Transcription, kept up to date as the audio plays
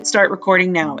start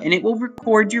recording now, and it will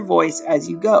record your voice as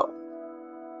you go.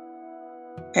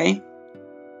 Okay?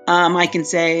 I can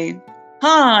say,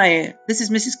 "Hi, this is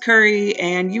Mrs. Curry,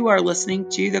 and you are listening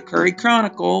to the Curry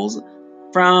Chronicles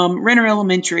from Renner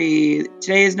Elementary.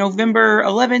 Today is November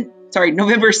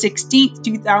 16th,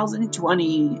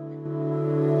 2020.